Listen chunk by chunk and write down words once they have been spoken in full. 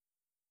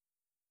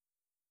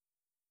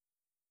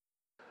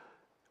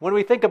When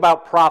we think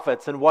about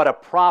prophets and what a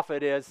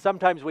prophet is,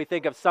 sometimes we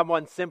think of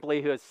someone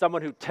simply who is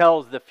someone who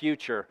tells the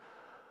future.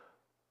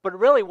 But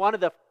really, one of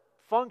the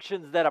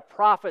functions that a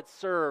prophet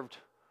served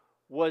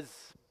was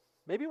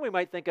maybe we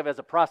might think of as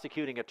a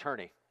prosecuting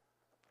attorney,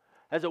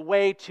 as a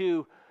way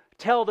to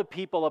tell the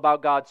people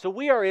about God. So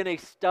we are in a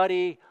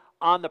study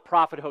on the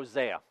prophet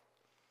Hosea.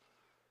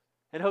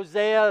 And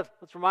Hosea,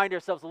 let's remind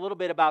ourselves a little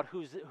bit about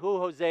who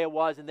Hosea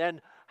was and then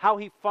how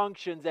he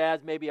functions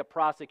as maybe a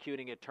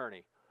prosecuting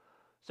attorney.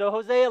 So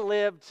Hosea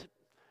lived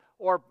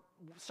or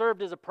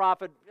served as a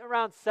prophet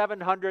around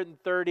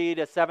 730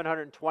 to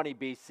 720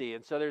 BC.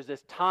 And so there's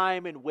this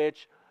time in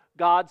which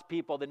God's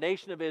people, the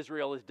nation of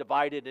Israel, is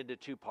divided into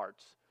two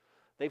parts.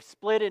 They've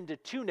split into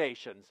two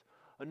nations,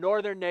 a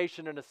northern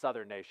nation and a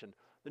southern nation.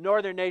 The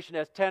northern nation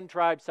has 10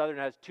 tribes, southern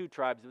has 2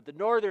 tribes, but the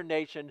northern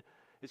nation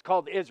is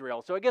called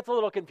Israel. So it gets a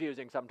little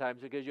confusing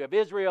sometimes because you have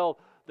Israel,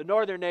 the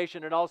northern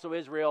nation, and also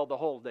Israel, the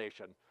whole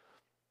nation.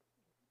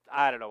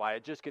 I don't know why,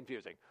 it's just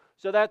confusing.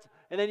 And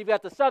then you've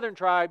got the southern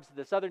tribes,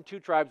 the southern 2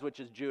 tribes, which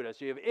is Judah.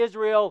 So you have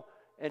Israel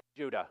and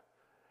Judah.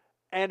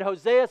 And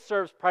Hosea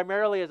serves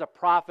primarily as a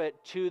prophet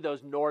to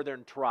those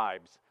northern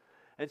tribes.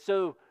 And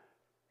so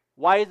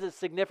why is it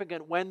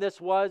significant when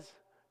this was?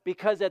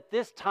 Because at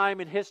this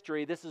time in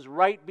history, this is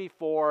right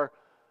before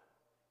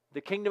the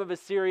kingdom of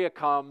Assyria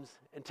comes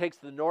and takes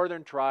the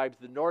northern tribes,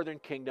 the northern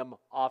kingdom,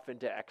 off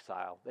into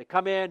exile. They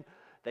come in,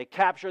 they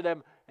capture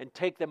them, and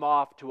take them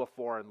off to a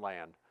foreign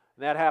land.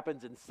 And that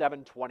happens in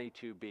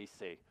 722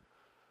 BC.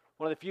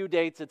 One of the few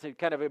dates that's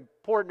kind of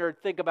important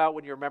to think about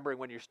when you're remembering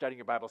when you're studying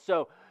your Bible.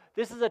 So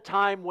this is a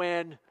time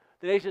when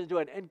the nation is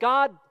doing it. And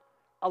God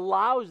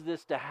allows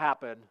this to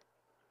happen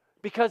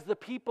because the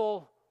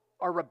people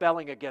are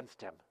rebelling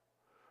against him.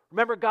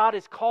 Remember, God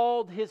has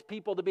called his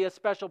people to be a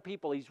special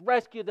people. He's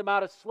rescued them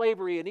out of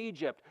slavery in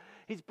Egypt.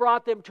 He's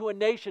brought them to a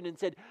nation and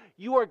said,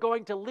 you are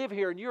going to live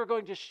here and you are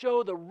going to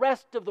show the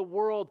rest of the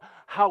world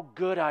how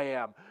good I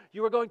am.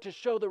 You are going to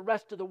show the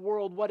rest of the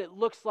world what it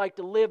looks like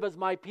to live as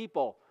my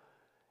people.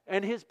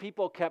 And his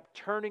people kept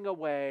turning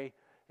away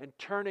and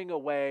turning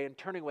away and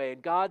turning away.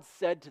 And God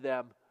said to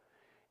them,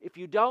 if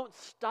you don't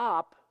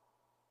stop,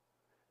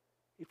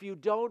 if you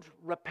don't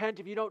repent,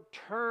 if you don't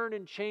turn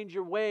and change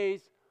your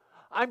ways,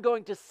 I'm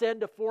going to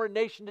send a foreign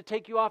nation to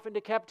take you off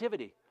into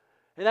captivity.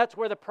 And that's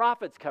where the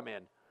prophets come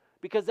in,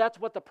 because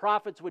that's what the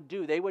prophets would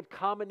do. They would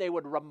come and they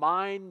would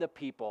remind the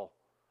people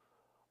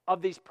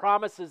of these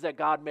promises that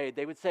God made.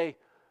 They would say,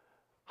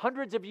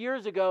 hundreds of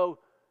years ago,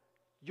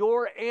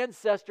 your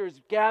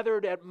ancestors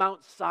gathered at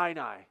Mount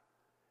Sinai,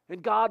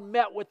 and God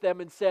met with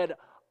them and said,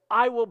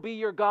 I will be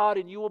your God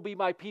and you will be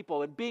my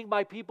people. And being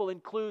my people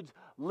includes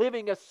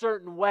living a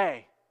certain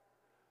way.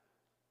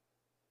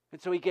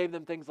 And so he gave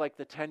them things like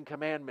the 10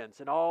 Commandments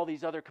and all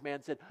these other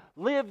commands. Said,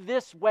 live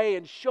this way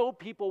and show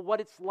people what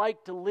it's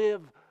like to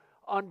live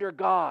under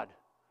God.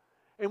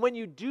 And when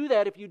you do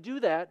that, if you do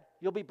that,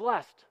 you'll be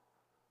blessed.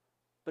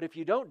 But if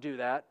you don't do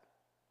that,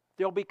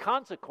 there'll be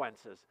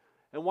consequences.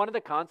 And one of the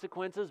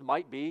consequences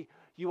might be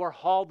you are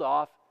hauled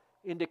off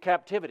into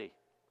captivity.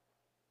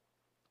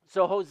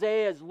 So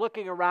Hosea is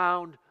looking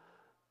around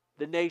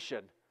the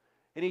nation,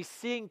 and he's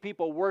seeing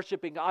people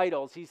worshiping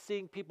idols. He's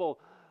seeing people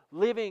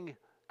living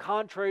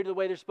contrary to the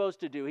way they're supposed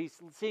to do.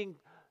 He's seeing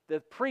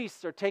the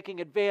priests are taking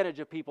advantage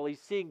of people.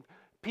 He's seeing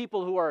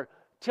people who are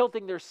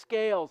tilting their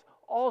scales,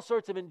 all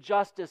sorts of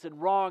injustice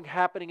and wrong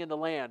happening in the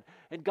land.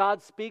 And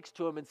God speaks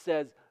to him and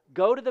says,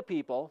 go to the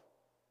people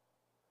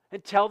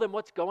and tell them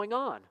what's going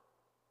on.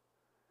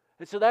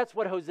 And so that's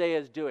what Hosea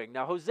is doing.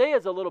 Now, Hosea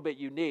is a little bit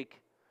unique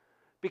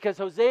because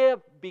Hosea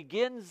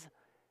begins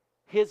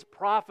his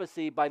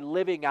prophecy by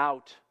living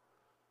out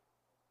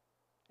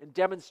and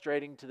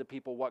demonstrating to the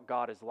people what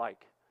God is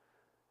like.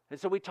 And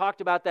so we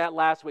talked about that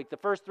last week. The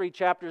first 3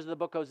 chapters of the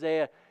book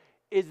Hosea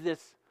is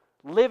this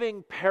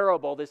living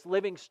parable, this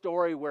living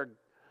story where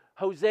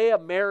Hosea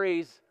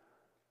marries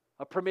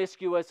a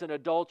promiscuous and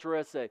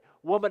adulteress, a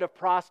woman of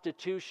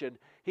prostitution.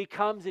 He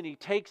comes and he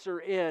takes her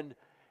in,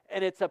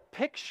 and it's a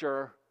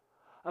picture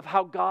of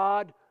how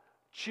God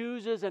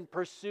chooses and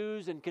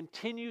pursues and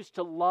continues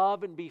to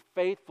love and be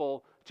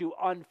faithful to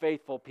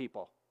unfaithful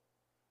people.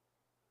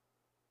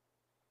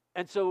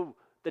 And so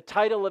the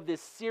title of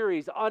this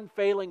series,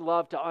 Unfailing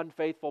Love to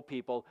Unfaithful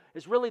People,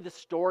 is really the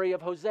story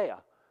of Hosea.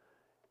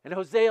 And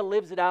Hosea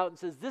lives it out and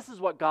says, this is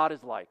what God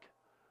is like.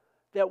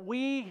 That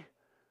we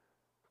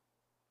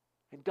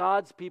and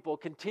God's people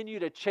continue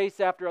to chase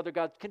after other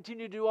gods,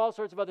 continue to do all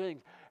sorts of other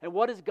things. And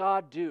what does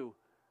God do?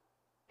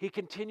 He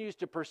continues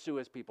to pursue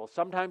his people.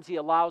 Sometimes he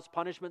allows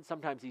punishment,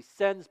 sometimes he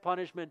sends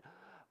punishment.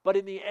 But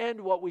in the end,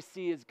 what we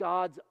see is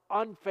God's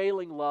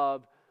unfailing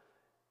love,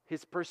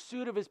 his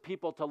pursuit of his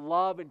people to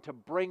love and to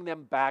bring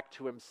them back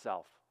to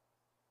himself.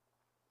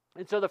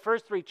 And so the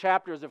first 3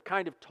 chapters have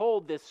kind of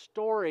told this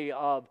story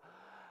of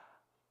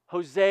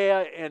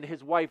Hosea and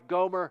his wife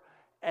Gomer,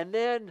 and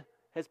then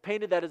has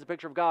painted that as a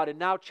picture of God. And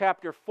now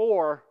chapter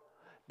 4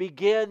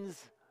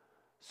 begins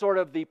sort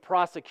of the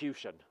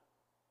prosecution.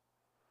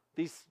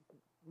 These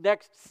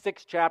next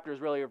 6 chapters,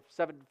 really, or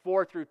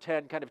 4 through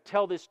 10, kind of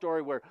tell this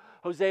story where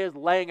Hosea is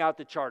laying out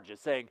the charges,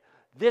 saying,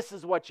 this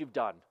is what you've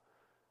done.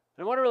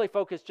 And I want to really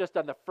focus just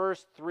on the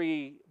first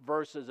 3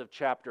 verses of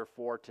chapter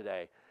 4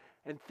 today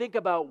and think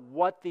about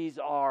what these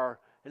are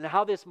and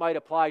how this might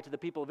apply to the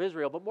people of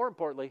Israel. But more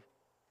importantly,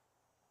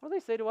 what do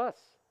they say to us?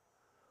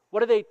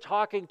 What are they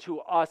talking to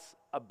us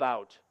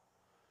about?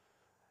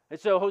 And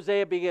so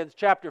Hosea begins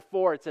chapter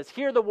 4. It says,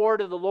 hear the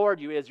word of the Lord,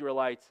 you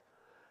Israelites,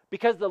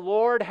 because the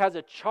Lord has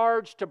a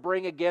charge to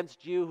bring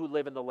against you who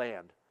live in the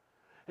land.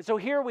 And so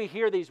here we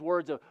hear these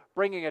words of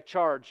bringing a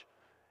charge.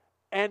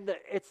 And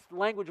it's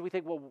language we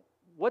think, well,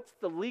 what's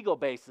the legal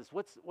basis?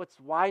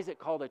 Why is it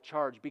called a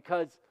charge?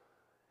 Because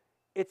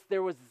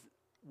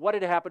what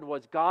had happened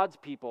was God's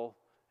people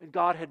and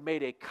God had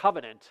made a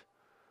covenant,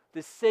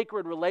 this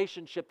sacred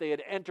relationship they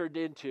had entered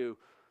into.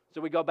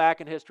 So we go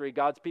back in history,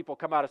 God's people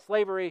come out of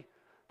slavery,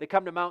 they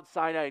come to Mount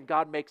Sinai, and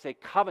God makes a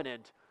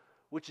covenant,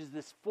 which is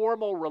this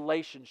formal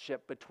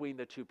relationship between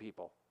the two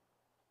people.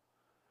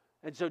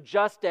 And so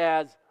just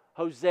as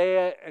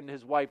Hosea and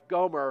his wife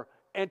Gomer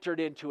entered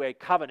into a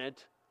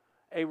covenant,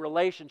 a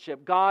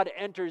relationship, God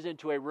enters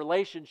into a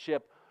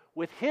relationship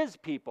with his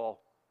people.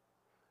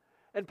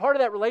 And part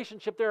of that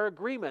relationship, there are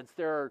agreements,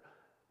 there are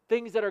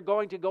things that are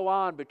going to go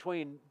on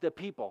between the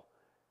people.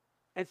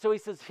 And so he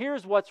says,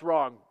 here's what's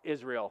wrong,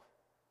 Israel.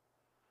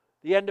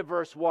 The end of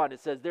verse 1, it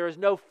says, there is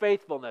no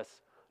faithfulness,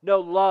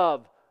 no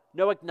love,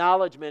 no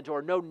acknowledgement,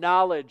 or no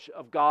knowledge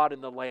of God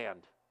in the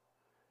land.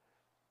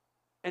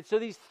 And so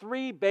these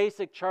 3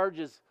 basic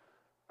charges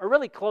are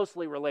really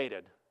closely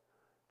related.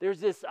 There's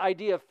this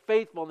idea of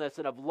faithfulness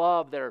and of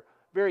love that are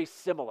very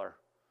similar.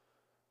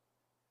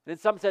 And in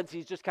some sense,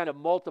 he's just kind of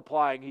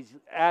multiplying. He's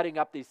adding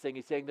up these things.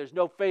 He's saying there's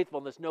no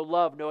faithfulness, no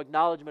love, no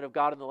acknowledgement of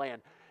God in the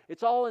land.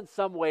 It's all in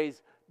some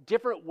ways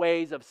different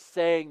ways of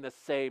saying the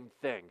same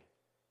thing.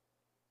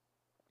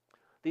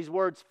 These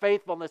words,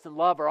 faithfulness and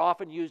love, are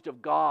often used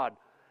of God.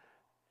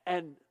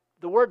 And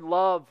the word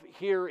love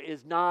here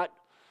is not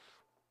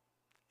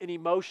an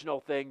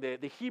emotional thing.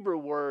 The Hebrew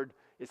word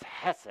is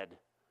hesed.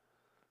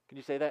 Can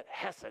you say that?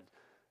 Hesed.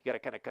 You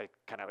got to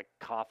kind of like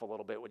cough a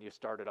little bit when you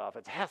start it off.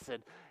 It's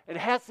hesed. And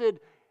hesed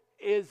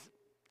is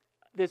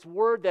this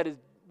word that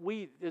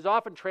is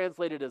often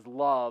translated as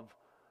love,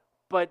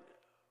 but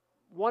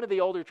one of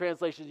the older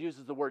translations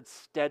uses the word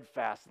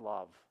steadfast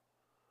love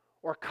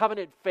or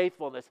covenant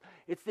faithfulness.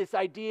 It's this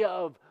idea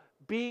of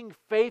being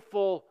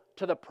faithful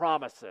to the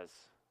promises.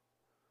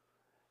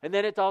 And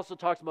then it also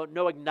talks about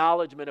no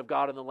acknowledgement of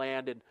God in the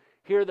land. And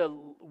here the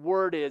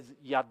word is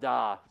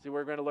yada. See,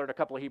 we're going to learn a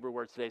couple of Hebrew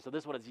words today. So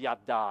this one is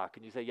yada.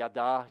 Can you say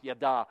yada?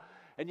 Yada.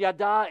 And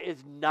yada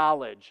is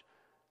knowledge.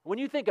 When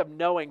you think of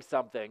knowing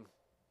something,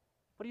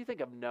 what do you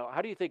think of know?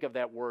 How do you think of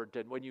that word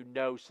when you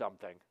know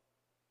something?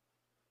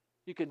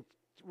 You can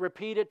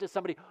repeat it to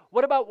somebody.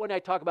 What about when I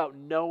talk about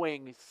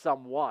knowing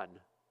someone?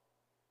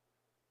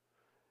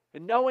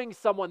 And knowing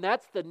someone,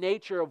 that's the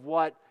nature of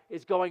what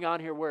is going on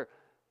here, where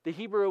the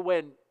Hebrew,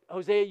 when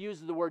Hosea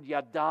uses the word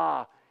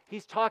yada,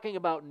 he's talking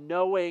about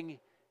knowing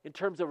in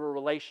terms of a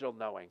relational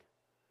knowing.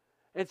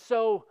 And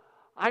so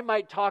I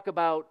might talk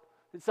about,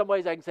 in some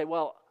ways I can say,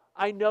 well,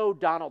 I know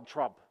Donald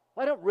Trump.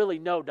 Well, I don't really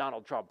know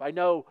Donald Trump. I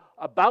know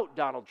about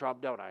Donald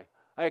Trump, don't I?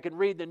 I can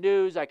read the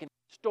news, I can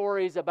read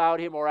stories about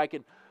him, or I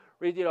can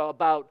read,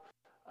 about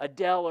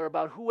Adele or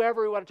about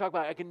whoever we want to talk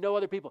about. I can know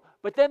other people.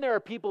 But then there are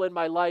people in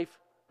my life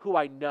who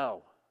I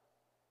know.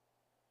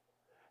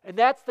 And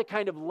that's the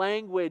kind of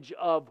language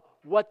of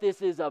what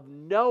this is of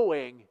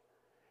knowing,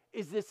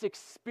 is this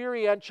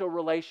experiential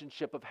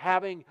relationship of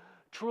having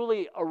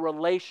truly a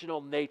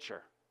relational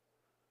nature.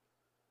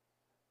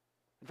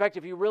 In fact,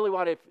 if you really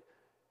want to, it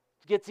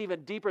gets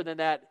even deeper than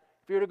that.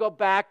 If you were to go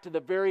back to the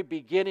very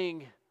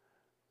beginning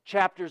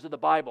chapters of the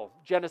Bible,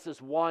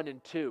 Genesis 1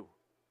 and 2.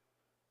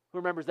 Who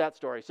remembers that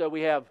story? So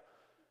we have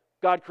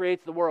God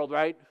creates the world,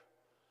 right?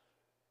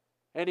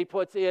 And he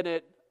puts in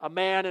it a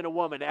man and a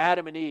woman,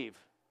 Adam and Eve.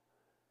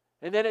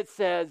 And then it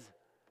says,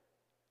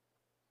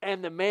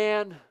 and the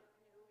man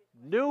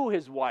knew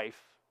his wife.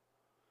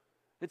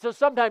 And so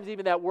sometimes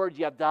even that word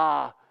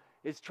yada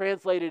is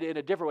translated in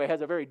a different way,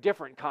 has a very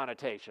different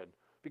connotation.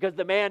 Because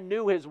the man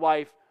knew his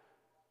wife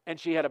and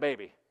she had a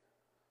baby.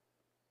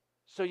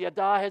 So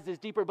yada has this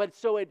deeper,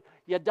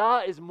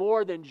 yada is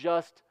more than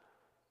just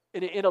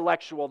an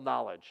intellectual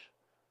knowledge.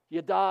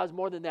 Yada is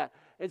more than that.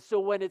 And so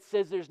when it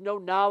says there's no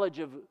knowledge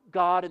of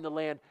God in the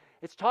land,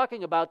 it's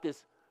talking about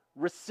this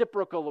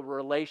reciprocal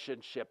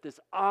relationship, this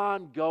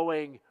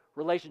ongoing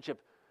relationship,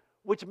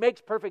 which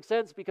makes perfect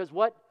sense because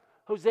what?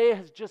 Hosea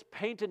has just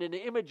painted an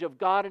image of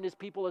God and his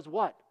people as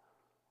what?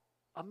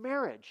 A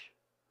marriage.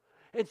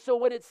 And so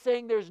when it's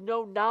saying there's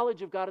no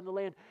knowledge of God in the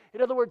land,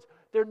 in other words,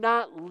 they're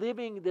not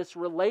living this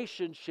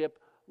relationship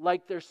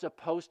like they're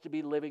supposed to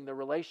be living the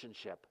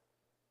relationship.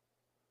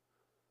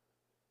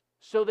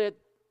 So that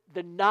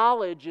the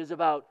knowledge is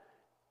about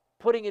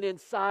putting it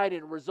inside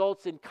and it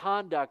results in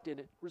conduct and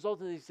it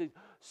results in these things.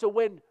 So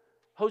when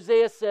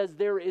Hosea says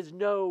there is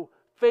no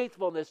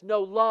faithfulness,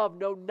 no love,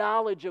 no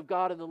knowledge of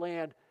God in the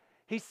land,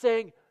 he's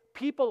saying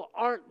people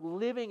aren't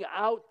living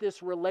out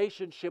this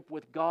relationship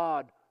with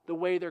God the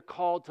way they're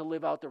called to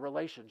live out the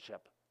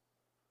relationship.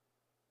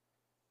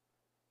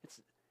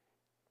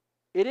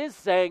 It is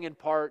saying in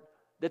part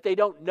that they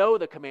don't know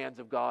the commands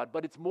of God,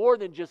 but it's more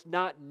than just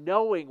not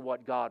knowing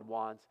what God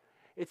wants.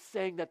 It's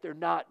saying that they're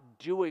not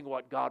doing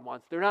what God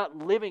wants. They're not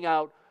living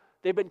out.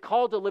 They've been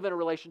called to live in a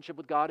relationship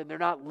with God, and they're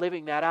not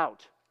living that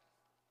out.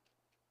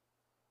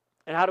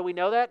 And how do we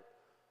know that?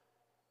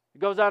 It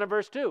goes on in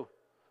verse 2.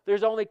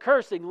 There's only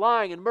cursing,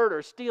 lying, and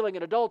murder, stealing,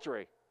 and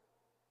adultery.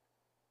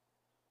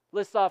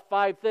 Lists off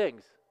 5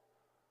 things.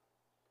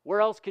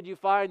 Where else could you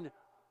find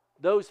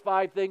those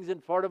 5 things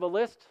in part of a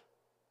list?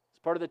 It's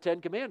part of the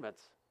 10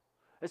 Commandments.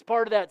 It's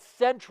part of that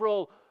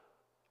central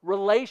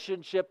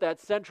relationship, that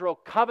central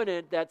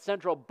covenant, that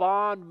central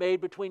bond made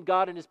between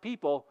God and his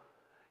people.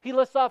 He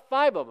lists off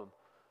 5 of them.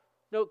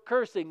 No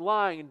cursing,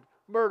 lying, and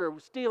murder,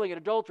 stealing, and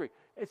adultery.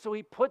 And so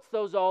he puts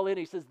those all in.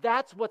 He says,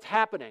 that's what's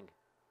happening.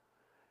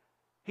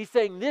 He's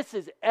saying this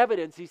is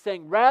evidence. He's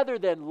saying rather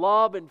than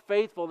love and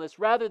faithfulness,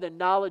 rather than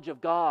knowledge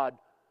of God,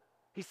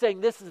 he's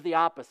saying this is the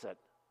opposite.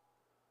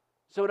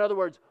 So in other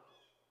words,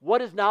 what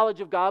does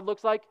knowledge of God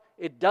looks like?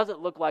 It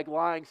doesn't look like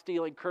lying,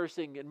 stealing,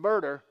 cursing, and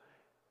murder.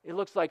 It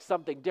looks like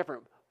something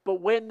different.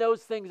 But when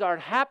those things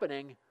aren't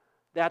happening,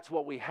 that's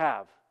what we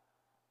have.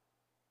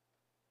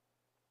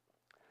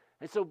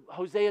 And so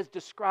Hosea is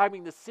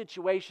describing the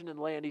situation in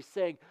the land. He's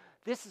saying,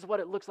 this is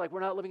what it looks like. We're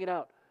not living it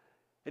out.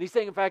 And he's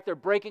saying, in fact, they're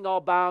breaking all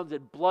bounds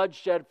and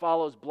bloodshed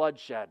follows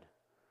bloodshed.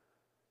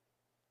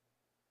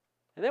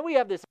 And then we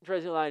have this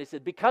interesting line. He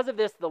said, because of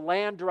this, the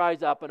land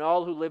dries up and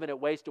all who live in it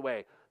waste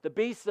away. The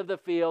beasts of the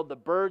field, the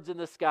birds in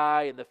the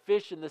sky, and the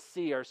fish in the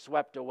sea are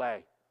swept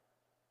away.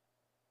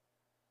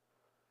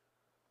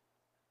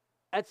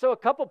 And so a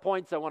couple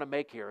points I want to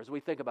make here as we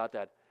think about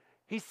that.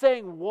 He's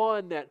saying,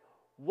 one, that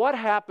what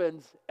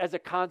happens as a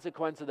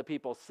consequence of the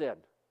people's sin?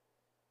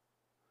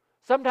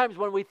 Sometimes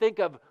when we think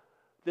of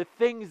the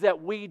things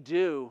that we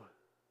do,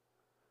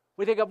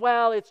 we think of,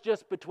 well, it's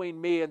just between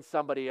me and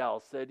somebody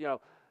else. That,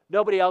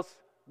 nobody else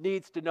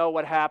needs to know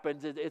what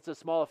happens. It's a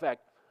small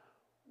effect.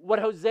 What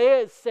Hosea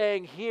is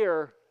saying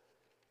here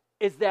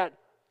is that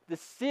the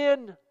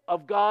sin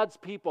of God's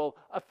people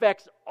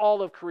affects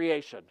all of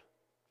creation.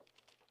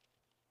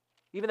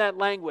 Even that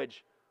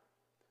language,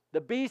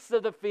 the beasts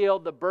of the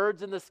field, the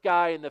birds in the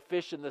sky, and the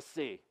fish in the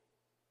sea.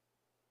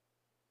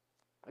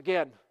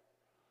 Again,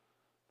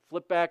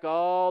 flip back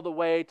all the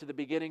way to the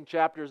beginning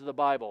chapters of the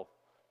Bible.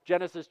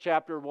 Genesis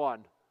chapter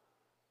 1.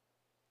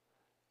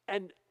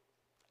 And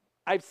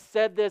I've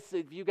said this,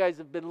 if you guys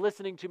have been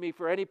listening to me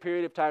for any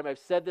period of time, I've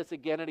said this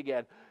again and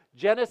again.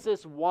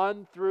 Genesis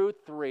 1 through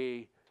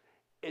 3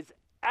 is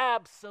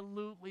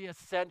absolutely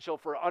essential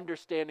for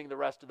understanding the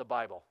rest of the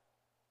Bible.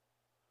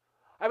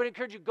 I would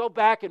encourage you to go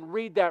back and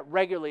read that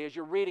regularly as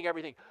you're reading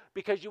everything,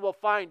 because you will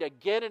find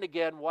again and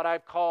again what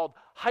I've called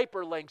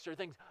hyperlinks or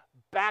things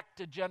back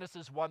to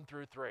Genesis 1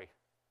 through 3.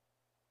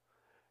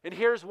 And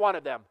here's one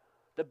of them.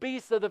 The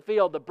beasts of the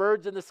field, the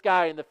birds in the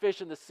sky, and the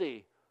fish in the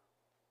sea.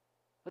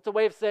 That's a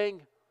way of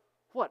saying,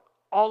 what?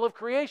 All of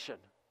creation.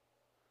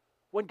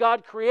 When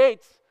God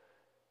creates,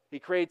 he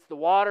creates the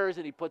waters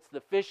and he puts the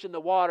fish in the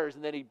waters,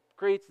 and then he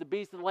creates the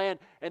beasts of the land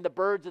and the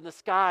birds in the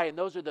sky, and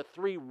those are the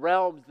 3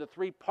 realms, the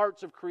 3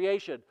 parts of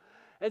creation.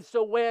 And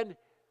so when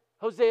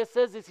Hosea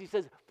says this, he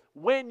says,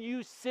 when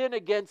you sin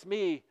against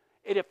me,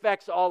 it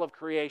affects all of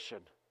creation.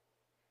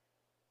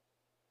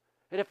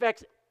 It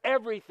affects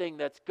everything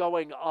that's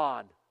going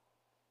on.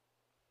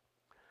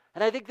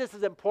 And I think this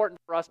is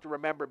important for us to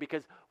remember,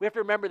 because we have to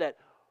remember that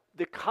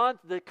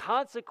the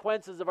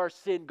consequences of our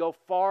sin go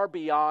far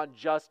beyond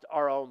just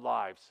our own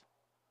lives.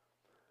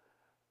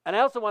 And I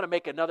also want to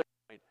make another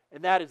point,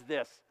 and that is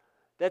this,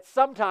 that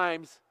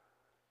sometimes,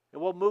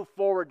 and we'll move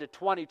forward to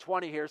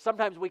 2020 here,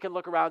 sometimes we can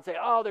look around and say,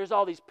 oh, there's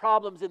all these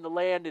problems in the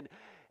land, and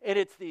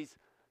it's these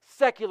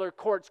secular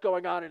courts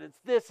going on, and it's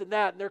this and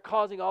that, and they're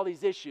causing all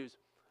these issues.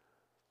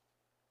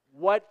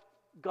 What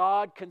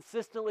God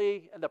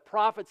consistently and the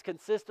prophets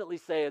consistently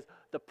say is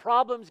the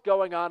problems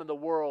going on in the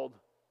world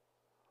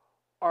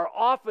are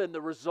often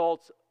the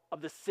results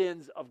of the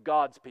sins of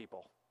God's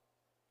people.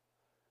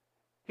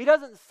 He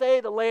doesn't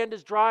say the land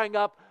is drying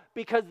up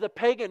because the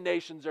pagan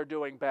nations are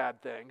doing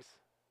bad things.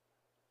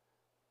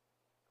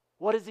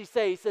 What does he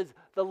say? He says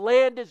the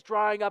land is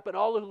drying up and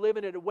all who live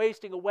in it are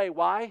wasting away.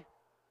 Why?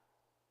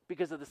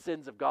 Because of the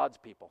sins of God's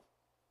people.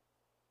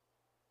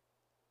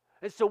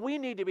 And so we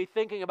need to be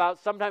thinking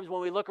about sometimes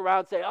when we look around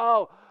and say,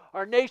 oh,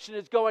 our nation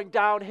is going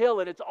downhill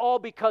and it's all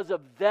because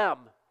of them.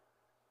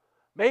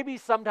 Maybe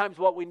sometimes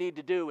what we need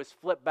to do is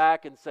flip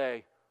back and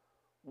say,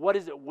 what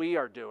is it we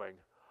are doing?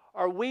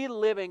 Are we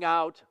living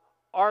out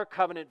our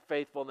covenant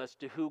faithfulness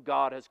to who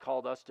God has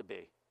called us to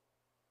be?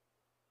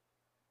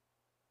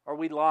 Are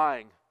we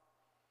lying?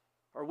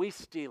 Are we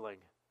stealing?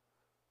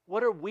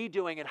 What are we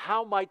doing, and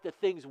how might the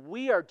things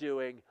we are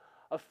doing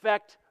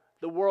affect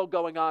the world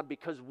going on,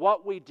 because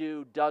what we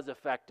do does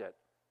affect it.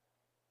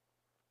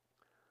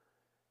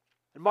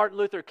 And Martin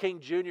Luther King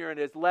Jr. in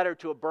his letter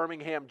to a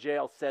Birmingham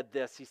jail said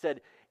this. He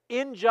said,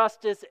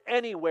 Injustice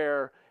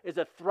anywhere is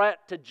a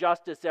threat to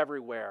justice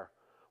everywhere.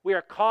 We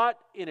are caught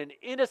in an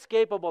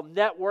inescapable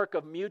network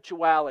of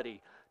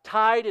mutuality,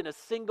 tied in a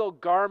single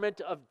garment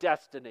of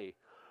destiny.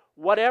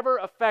 Whatever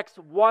affects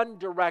one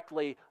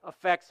directly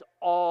affects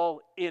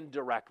all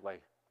indirectly.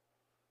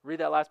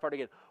 Read that last part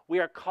again. We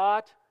are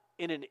caught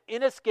in an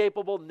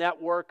inescapable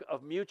network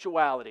of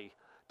mutuality,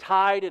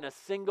 tied in a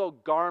single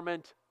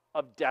garment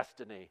of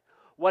destiny.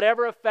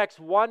 Whatever affects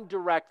one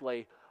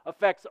directly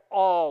affects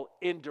all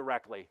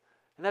indirectly.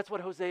 And that's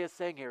what Hosea is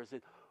saying here, is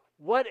that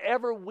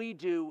whatever we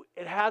do,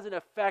 it has an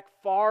effect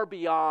far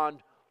beyond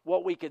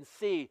what we can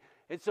see.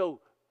 And so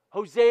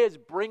Hosea is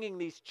bringing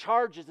these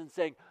charges and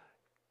saying,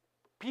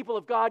 people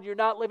of God, you're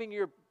not living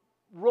your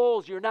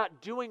roles, you're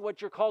not doing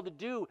what you're called to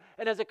do.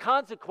 And as a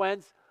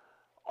consequence,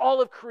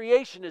 all of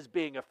creation is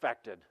being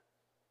affected.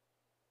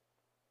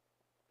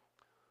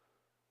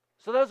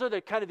 So those are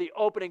the kind of the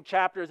opening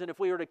chapters, and if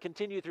we were to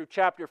continue through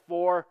chapter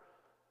 4,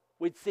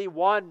 we'd see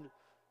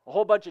a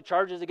whole bunch of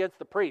charges against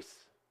the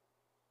priests.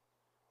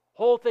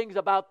 Whole things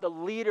about the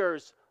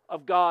leaders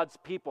of God's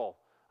people,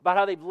 about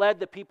how they've led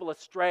the people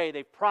astray,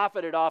 they've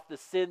profited off the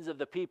sins of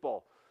the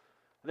people.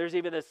 There's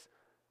even this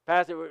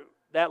passage,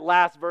 that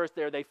last verse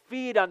there, they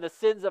feed on the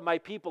sins of my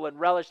people and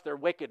relish their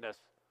wickedness.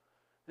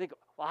 You think,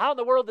 well, how in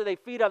the world do they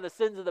feed on the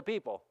sins of the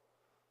people?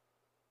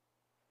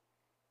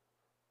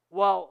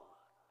 Well,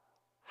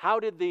 how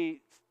did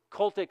the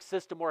cultic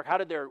system work? How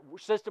did their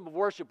system of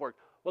worship work?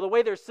 Well, the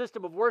way their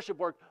system of worship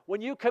worked, when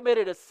you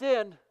committed a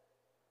sin,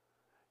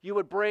 you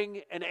would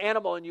bring an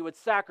animal and you would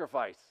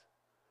sacrifice.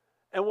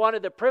 And one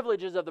of the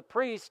privileges of the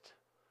priest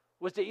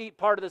was to eat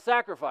part of the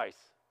sacrifice.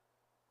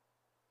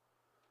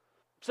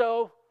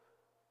 So,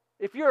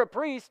 if you're a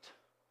priest,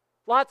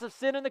 lots of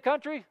sin in the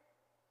country,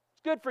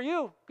 it's good for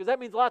you, because that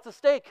means lots of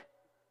steak.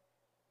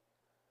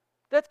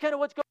 That's kind of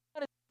what's going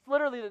on. It's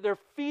literally that they're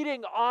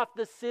feeding off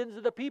the sins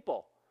of the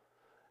people.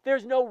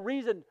 There's no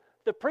reason.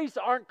 The priests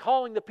aren't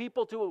calling the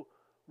people to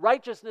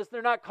righteousness.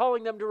 They're not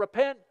calling them to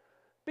repent,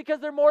 because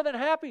they're more than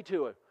happy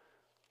to it.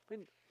 I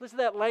mean, listen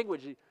to that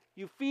language.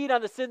 You feed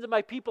on the sins of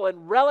my people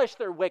and relish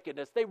their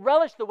wickedness. They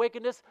relish the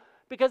wickedness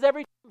because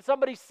every time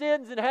somebody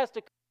sins and has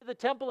to come to the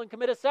temple and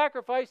commit a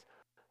sacrifice,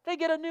 they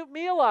get a new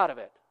meal out of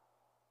it.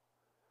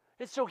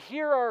 And so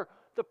here are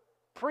the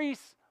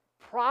priests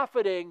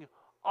profiting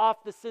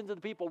off the sins of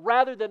the people.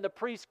 Rather than the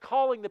priests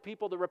calling the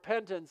people to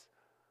repentance,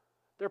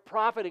 they're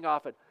profiting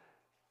off it.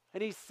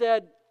 And he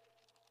said,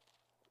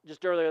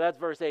 just earlier, that's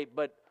verse 8,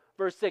 but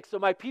verse 6, so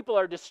my people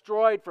are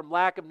destroyed from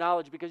lack of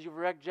knowledge because you've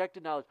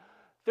rejected knowledge.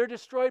 They're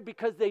destroyed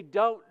because they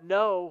don't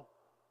know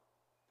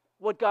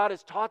what God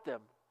has taught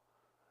them.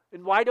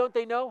 And why don't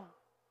they know?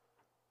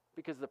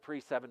 Because the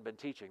priests haven't been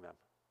teaching them.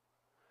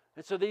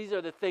 And so these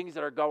are the things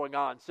that are going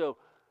on. So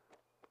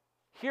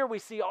here we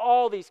see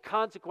all these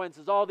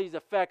consequences, all these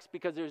effects,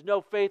 because there's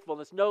no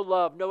faithfulness, no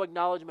love, no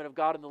acknowledgement of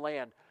God in the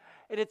land.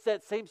 And it's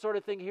that same sort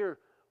of thing here.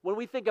 When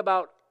we think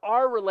about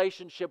our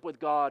relationship with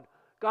God,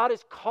 God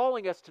is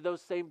calling us to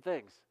those same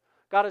things.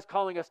 God is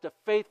calling us to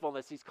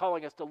faithfulness. He's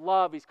calling us to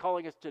love. He's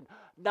calling us to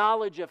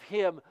knowledge of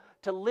Him,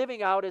 to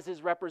living out as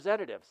His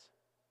representatives.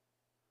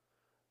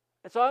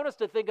 And so I want us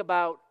to think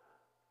about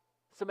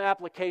some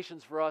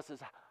applications for us as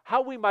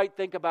how we might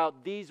think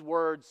about these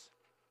words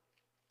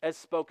as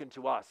spoken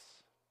to us.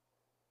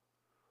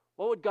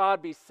 What would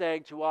God be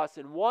saying to us?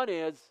 And one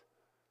is,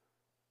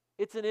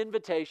 it's an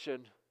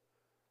invitation,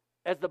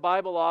 as the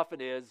Bible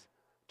often is,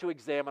 to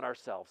examine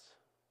ourselves.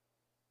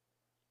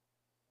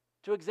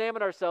 To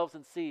examine ourselves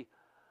and see,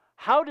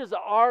 how does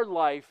our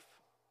life,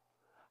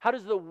 how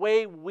does the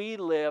way we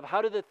live,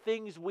 how do the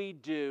things we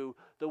do,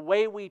 the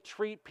way we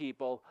treat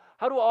people,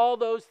 how do all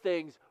those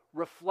things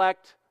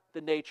reflect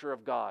the nature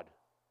of God?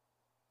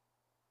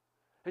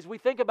 As we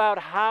think about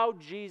how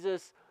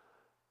Jesus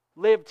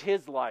lived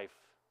His life,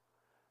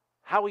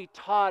 how He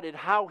taught and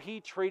how He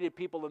treated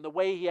people and the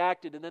way He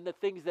acted, and then the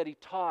things that He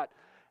taught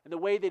and the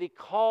way that He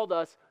called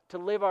us to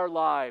live our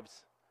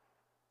lives,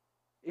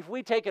 if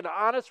we take an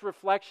honest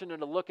reflection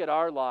and a look at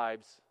our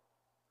lives,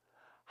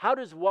 how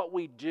does what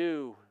we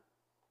do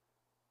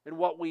and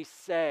what we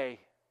say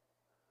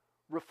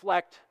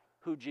reflect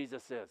who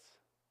Jesus is?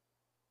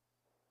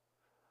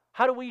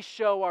 How do we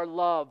show our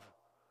love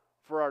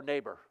for our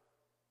neighbor?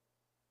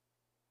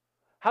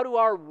 How do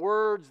our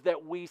words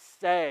that we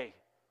say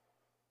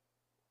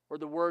or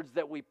the words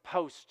that we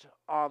post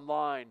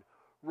online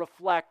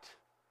reflect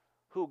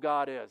who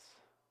God is?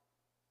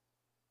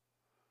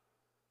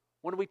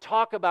 When we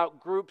talk about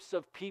groups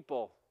of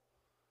people,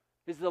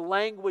 is the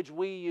language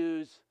we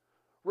use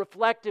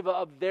reflective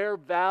of their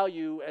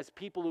value as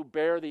people who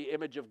bear the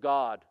image of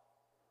God?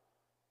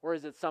 Or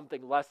is it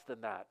something less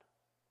than that?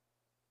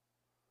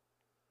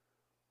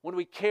 When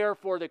we care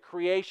for the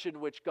creation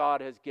which God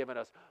has given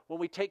us,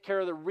 when we take care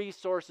of the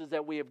resources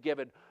that we have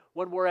given,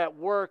 when we're at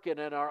work and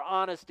in our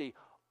honesty,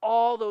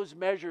 all those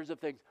measures of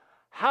things,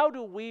 how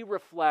do we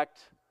reflect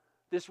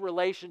this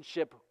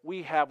relationship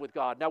we have with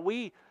God? Now,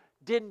 we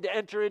didn't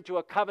enter into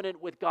a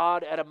covenant with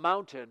God at a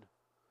mountain,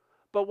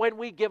 but when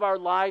we give our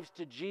lives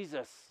to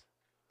Jesus,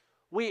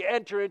 we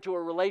enter into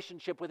a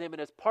relationship with him,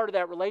 and as part of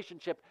that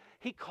relationship,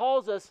 he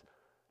calls us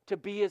to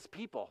be his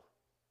people.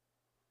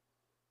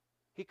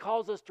 He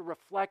calls us to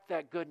reflect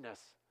that goodness.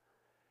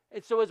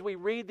 And so as we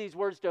read these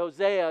words to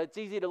Hosea, it's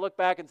easy to look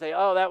back and say,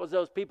 oh, that was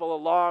those people a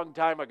long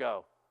time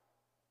ago.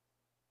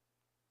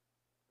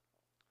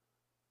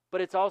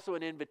 But it's also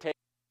an invitation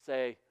to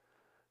say,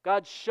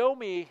 God, show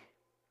me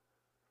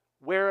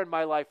where in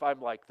my life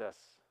I'm like this.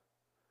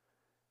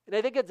 And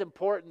I think it's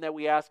important that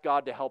we ask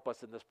God to help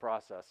us in this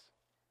process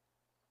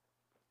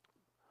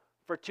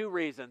for two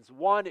reasons.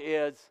 One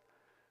is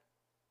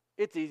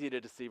it's easy to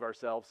deceive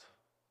ourselves.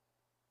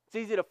 It's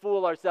easy to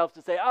fool ourselves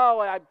to say, oh,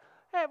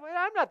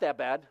 I'm not that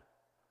bad.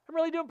 I'm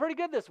really doing pretty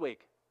good this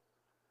week.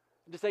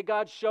 And to say,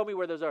 God, show me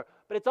where those are.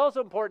 But it's also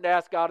important to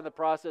ask God in the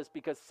process,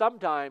 because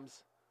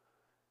sometimes,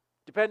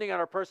 depending on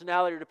our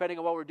personality or depending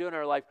on what we're doing in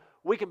our life,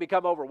 we can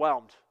become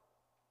overwhelmed.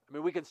 I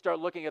mean, we can start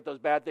looking at those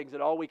bad things,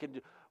 and all we can do,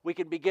 we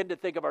can begin to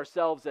think of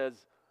ourselves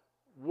as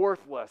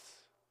worthless.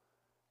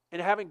 And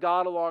having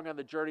God along on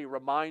the journey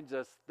reminds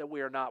us that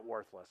we are not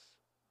worthless.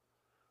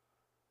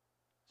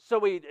 So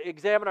we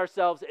examine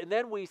ourselves, and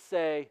then we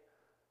say,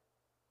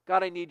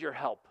 God, I need your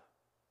help.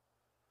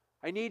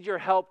 I need your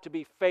help to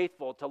be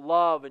faithful, to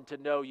love, and to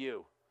know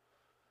you.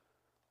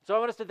 So I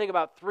want us to think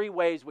about three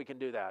ways we can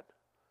do that.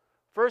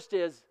 First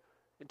is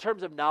in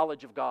terms of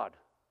knowledge of God.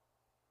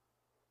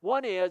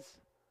 One is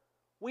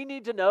we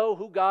need to know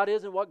who God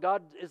is and what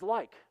God is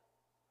like.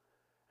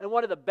 And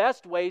one of the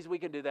best ways we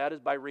can do that is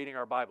by reading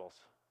our Bibles.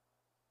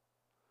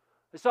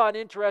 I saw an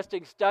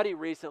interesting study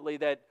recently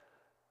that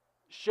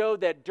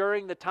showed that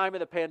during the time of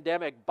the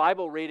pandemic,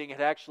 Bible reading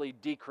had actually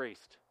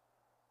decreased.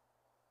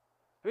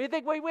 I mean, you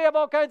think we have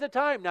all kinds of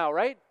time now,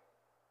 right?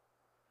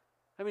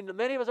 I mean,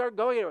 many of us aren't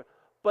going anywhere.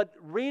 But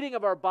reading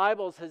of our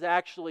Bibles has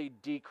actually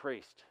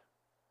decreased.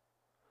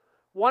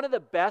 One of the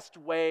best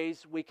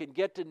ways we can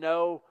get to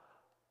know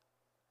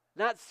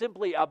not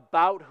simply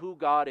about who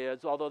God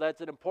is, although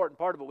that's an important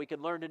part of it. We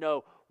can learn to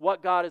know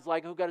what God is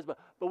like and who God is,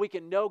 but we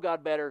can know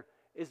God better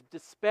is to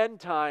spend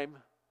time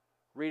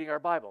reading our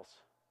Bibles.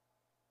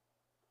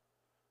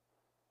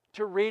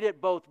 To read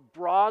it both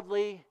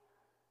broadly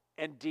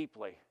and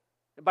deeply.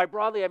 And by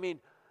broadly, I mean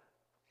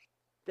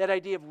that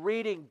idea of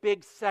reading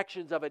big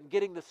sections of it and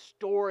getting the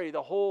story,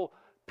 the whole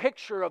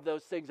picture of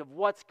those things, of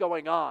what's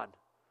going on.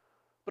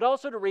 But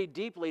also to read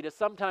deeply, to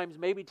sometimes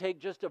maybe take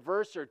just a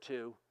verse or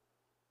two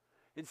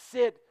and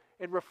sit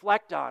and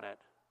reflect on it.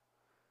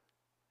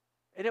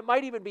 And it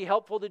might even be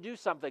helpful to do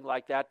something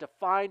like that, to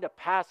find a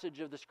passage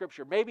of the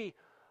Scripture. Maybe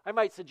I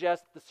might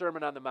suggest the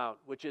Sermon on the Mount,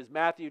 which is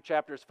Matthew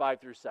chapters 5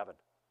 through 7.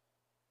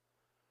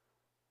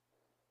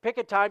 Pick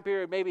a time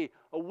period, maybe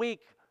a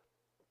week,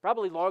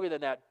 probably longer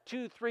than that,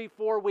 2, 3,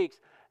 4 weeks,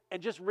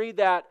 and just read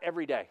that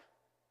every day.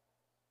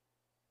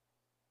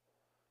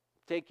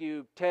 Take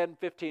you 10,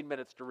 15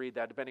 minutes to read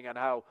that, depending on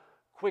how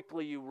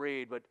quickly you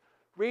read. But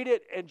read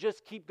it and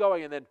just keep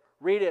going, and then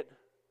read it,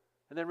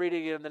 and then read it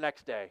again the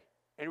next day.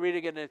 And read it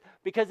again.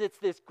 Because it's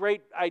this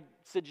great, I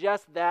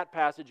suggest that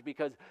passage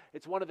because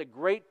it's one of the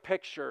great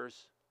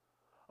pictures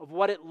of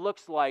what it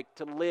looks like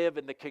to live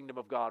in the kingdom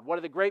of God. One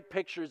of the great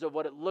pictures of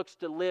what it looks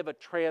to live a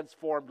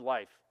transformed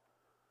life.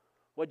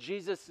 What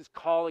Jesus is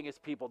calling his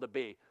people to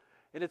be.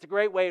 And it's a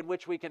great way in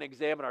which we can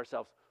examine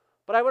ourselves.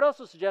 But I would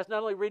also suggest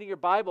not only reading your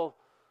Bible,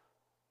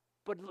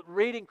 but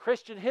reading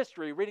Christian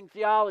history, reading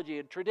theology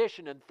and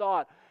tradition and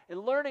thought, and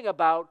learning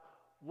about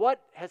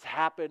what has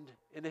happened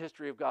in the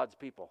history of God's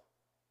people.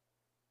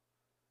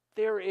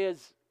 There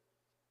is,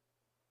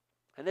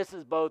 and this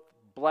is both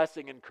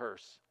blessing and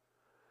curse,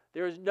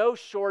 there is no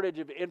shortage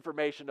of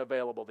information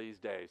available these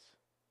days.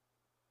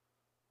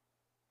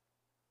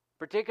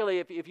 Particularly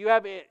if you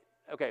have,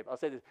 okay, I'll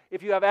say this.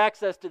 If you have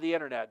access to the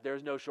internet,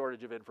 there's no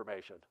shortage of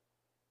information.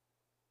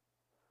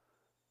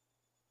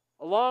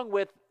 Along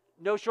with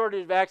no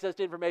shortage of access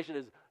to information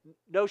is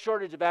no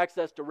shortage of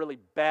access to really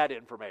bad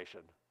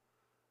information.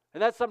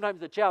 And that's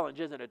sometimes the challenge,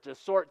 isn't it? To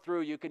sort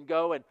through, you can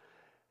go and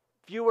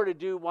if you were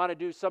to want to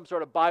do some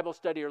sort of Bible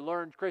study or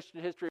learn Christian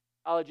history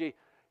or theology,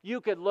 you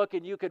could look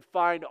and you could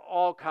find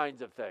all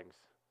kinds of things.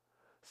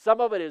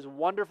 Some of it is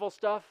wonderful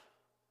stuff,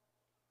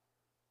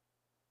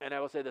 and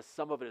I will say this,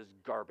 some of it is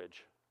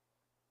garbage.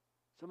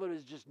 Some of it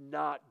is just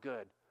not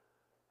good.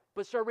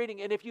 But start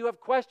reading, and if you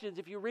have questions,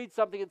 if you read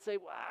something and say,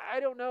 well,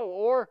 I don't know,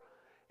 or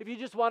if you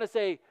just want to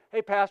say,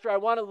 hey, Pastor, I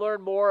want to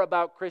learn more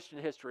about Christian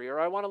history, or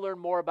I want to learn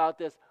more about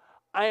this,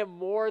 I am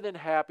more than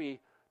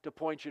happy to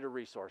point you to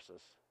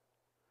resources.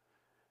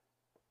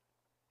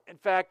 In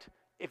fact,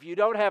 if you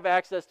don't have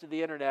access to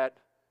the internet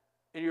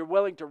and you're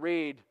willing to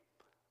read,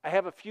 I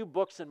have a few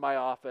books in my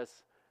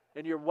office,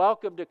 and you're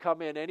welcome to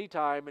come in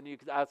anytime, and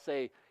I'll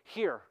say,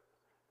 here.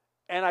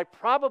 And I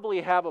probably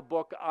have a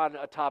book on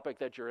a topic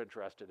that you're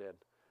interested in.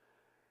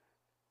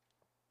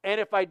 And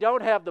if I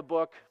don't have the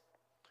book,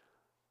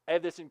 I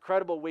have this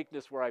incredible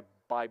weakness where I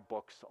buy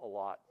books a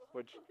lot,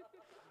 which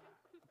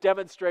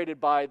demonstrated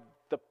by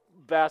the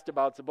vast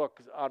amounts of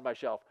books on my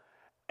shelf.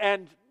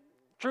 And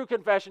true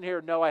confession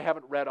here, no, I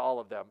haven't read all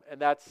of them. And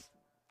that's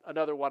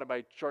another one of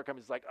my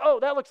shortcomings. Like, oh,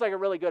 that looks like a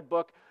really good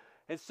book.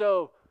 And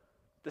so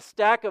the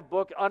stack of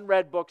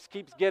unread books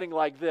keeps getting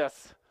like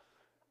this.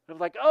 And I'm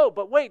like, oh,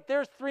 but wait,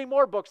 there's 3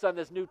 more books on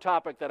this new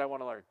topic that I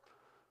want to learn.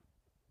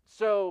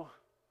 So,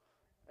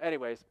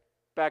 anyways,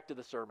 back to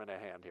the sermon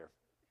at hand here.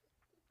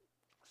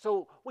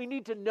 So we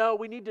need to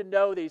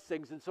know these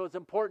things, and so it's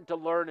important to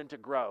learn and to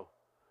grow.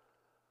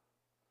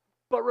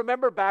 But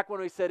remember back when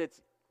we said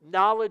it's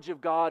knowledge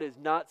of God is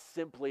not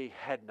simply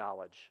head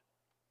knowledge.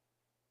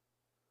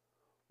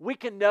 We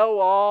can know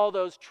all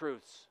those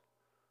truths.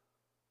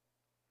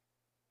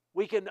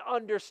 We can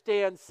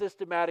understand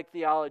systematic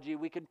theology.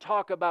 We can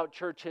talk about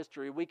church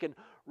history. We can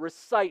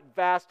recite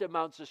vast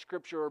amounts of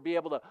Scripture or be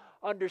able to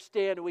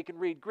understand, and we can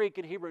read Greek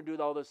and Hebrew and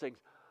do all those things.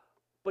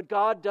 But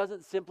God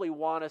doesn't simply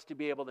want us to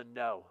be able to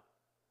know.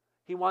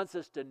 He wants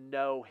us to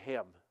know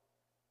Him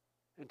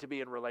and to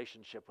be in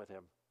relationship with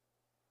Him.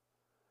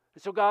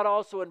 And so God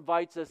also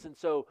invites us, and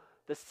so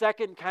the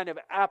second kind of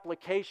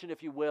application,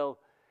 if you will,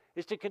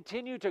 is to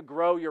continue to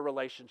grow your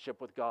relationship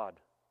with God.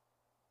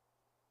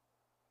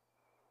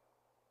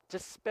 To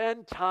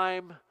spend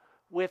time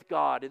with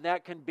God, and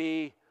that can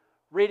be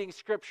reading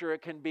Scripture,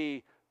 it can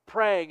be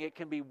praying, it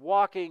can be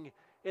walking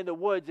in the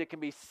woods, it can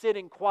be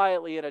sitting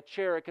quietly in a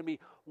chair, it can be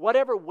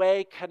whatever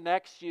way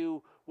connects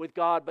you with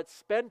God, but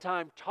spend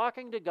time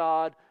talking to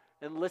God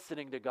and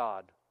listening to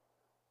God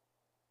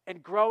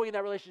and growing in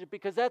that relationship,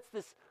 because that's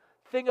this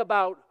thing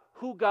about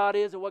who God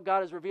is and what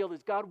God has revealed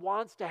is God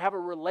wants to have a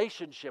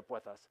relationship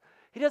with us.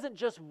 He doesn't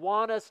just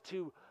want us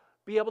to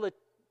be able to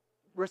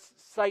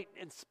recite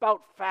and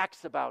spout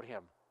facts about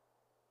Him.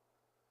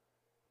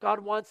 God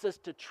wants us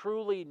to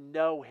truly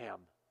know Him.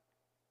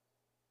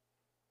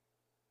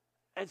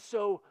 And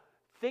so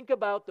think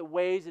about the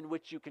ways in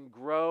which you can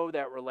grow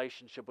that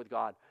relationship with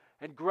God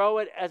and grow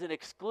it as an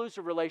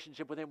exclusive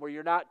relationship with Him where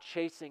you're not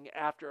chasing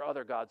after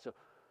other gods.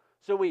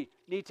 So we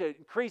need to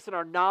increase in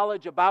our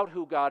knowledge about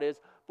who God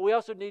is, but we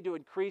also need to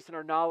increase in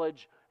our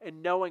knowledge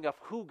and knowing of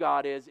who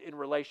God is in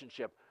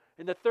relationship.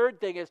 And the third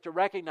thing is to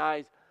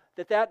recognize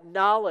that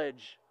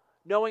knowledge,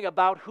 knowing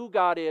about who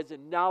God is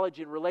and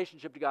knowledge in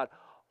relationship to God,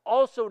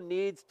 also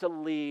needs to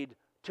lead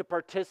to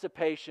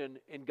participation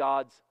in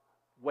God's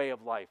way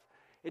of life.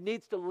 It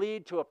needs to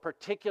lead to a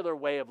particular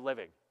way of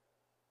living.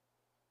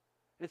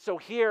 And so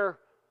here,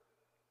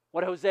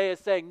 what Hosea is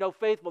saying, no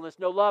faithfulness,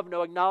 no love,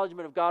 no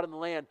acknowledgement of God in the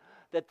land,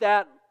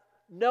 that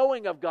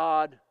knowing of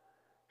God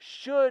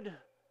should,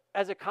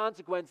 as a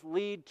consequence,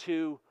 lead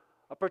to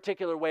a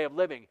particular way of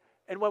living.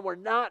 And when we're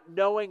not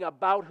knowing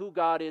about who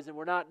God is and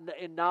we're not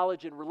in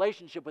knowledge and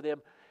relationship with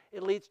Him,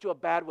 it leads to a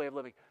bad way of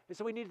living. And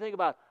so we need to think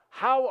about,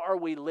 how are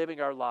we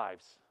living our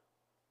lives?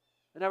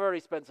 And I've already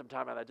spent some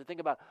time on that, to think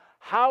about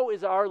how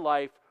is our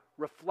life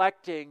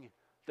reflecting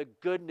the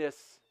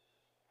goodness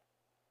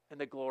and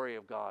the glory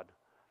of God?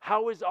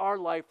 How is our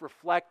life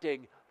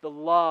reflecting the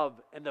love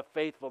and the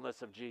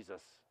faithfulness of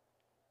Jesus?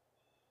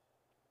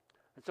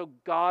 And so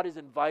God is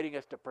inviting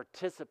us to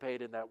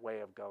participate in that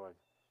way of going.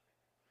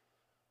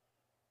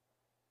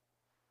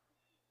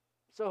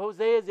 So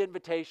Hosea's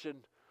invitation,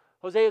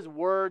 Hosea's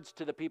words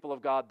to the people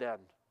of God then,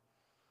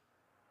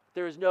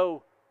 there is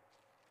no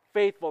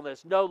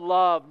faithfulness, no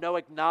love, no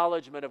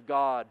acknowledgement of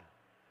God,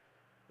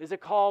 is a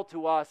call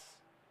to us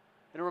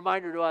and a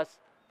reminder to us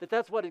that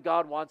that's what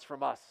God wants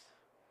from us.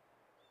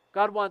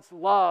 God wants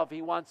love,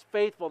 He wants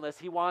faithfulness,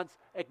 He wants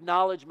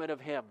acknowledgement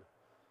of Him.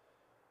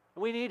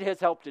 And we need His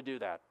help to do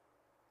that.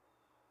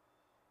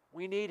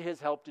 We need His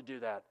help to do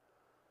that.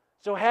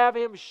 So have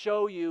Him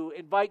show you,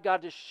 invite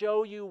God to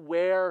show you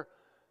where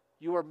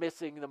you are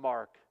missing the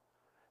mark.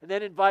 And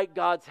then invite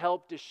God's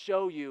help to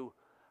show you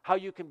how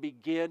you can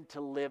begin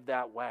to live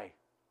that way.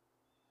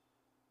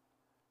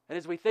 And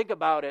as we think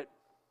about it,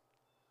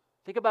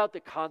 think about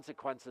the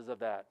consequences of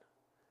that.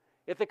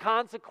 If the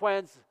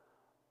consequence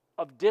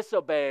of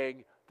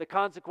disobeying, the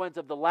consequence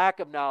of the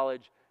lack of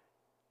knowledge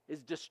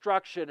is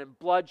destruction and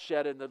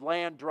bloodshed and the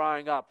land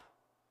drying up,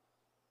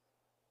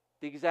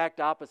 the exact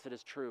opposite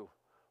is true.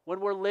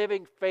 When we're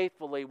living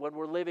faithfully, when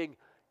we're living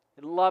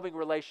in loving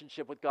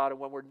relationship with God, and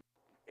when we're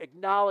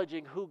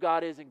acknowledging who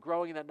God is and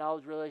growing in that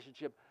knowledge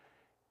relationship,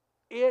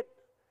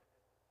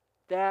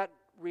 that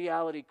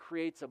reality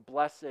creates a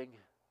blessing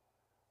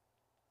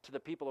to the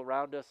people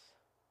around us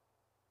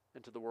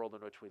and to the world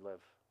in which we live.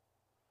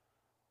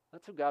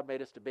 That's who God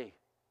made us to be.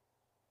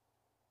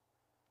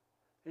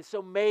 And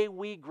so may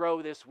we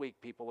grow this week,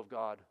 people of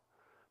God.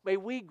 May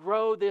we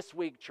grow this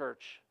week,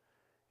 church,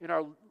 in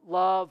our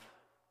love,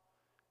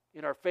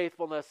 in our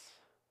faithfulness,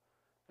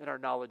 in our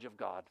knowledge of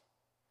God.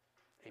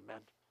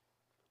 Amen.